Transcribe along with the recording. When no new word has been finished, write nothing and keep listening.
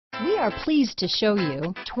We are pleased to show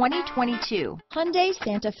you 2022 Hyundai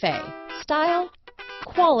Santa Fe. Style,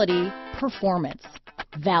 quality, performance,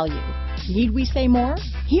 value. Need we say more?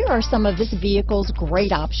 Here are some of this vehicle's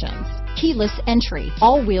great options: keyless entry,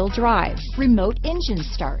 all-wheel drive, remote engine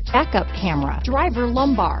start, backup camera, driver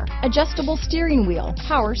lumbar, adjustable steering wheel,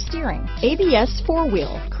 power steering, ABS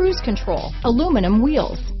four-wheel, cruise control, aluminum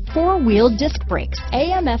wheels, four-wheel disc brakes,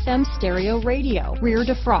 AM/FM stereo radio, rear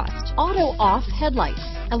defrost, auto-off headlights,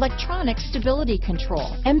 electronic stability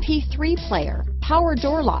control, MP3 player, power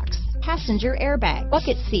door locks, passenger airbag,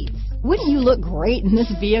 bucket seats. Wouldn't you look great in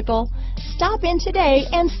this vehicle? Stop in today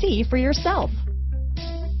and see for yourself.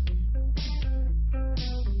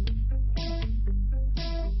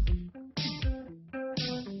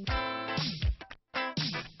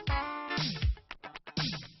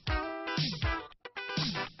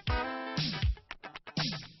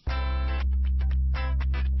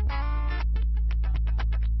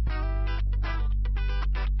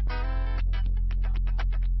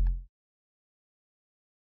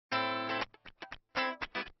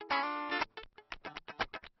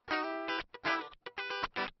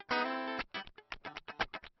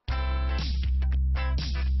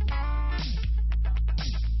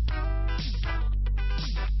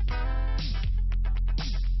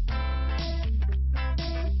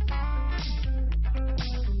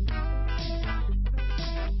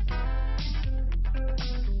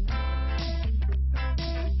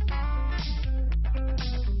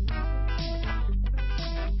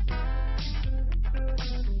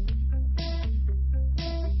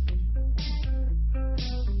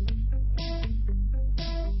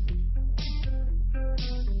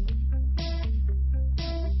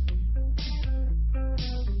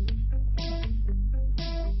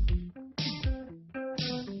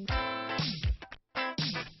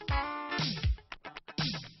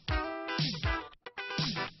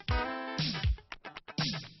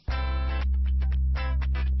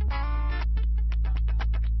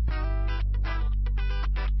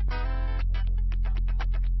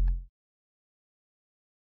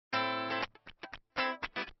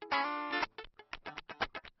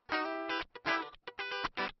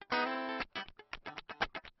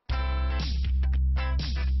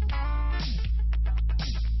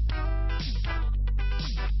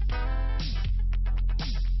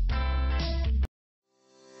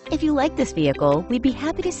 If you like this vehicle, we'd be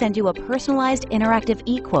happy to send you a personalized interactive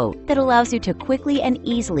e-quote that allows you to quickly and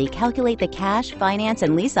easily calculate the cash, finance,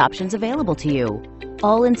 and lease options available to you.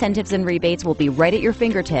 All incentives and rebates will be right at your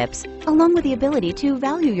fingertips, along with the ability to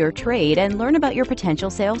value your trade and learn about your potential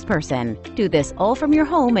salesperson. Do this all from your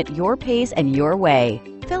home at your pace and your way.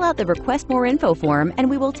 Fill out the Request More Info form and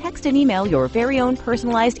we will text and email your very own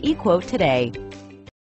personalized e-quote today.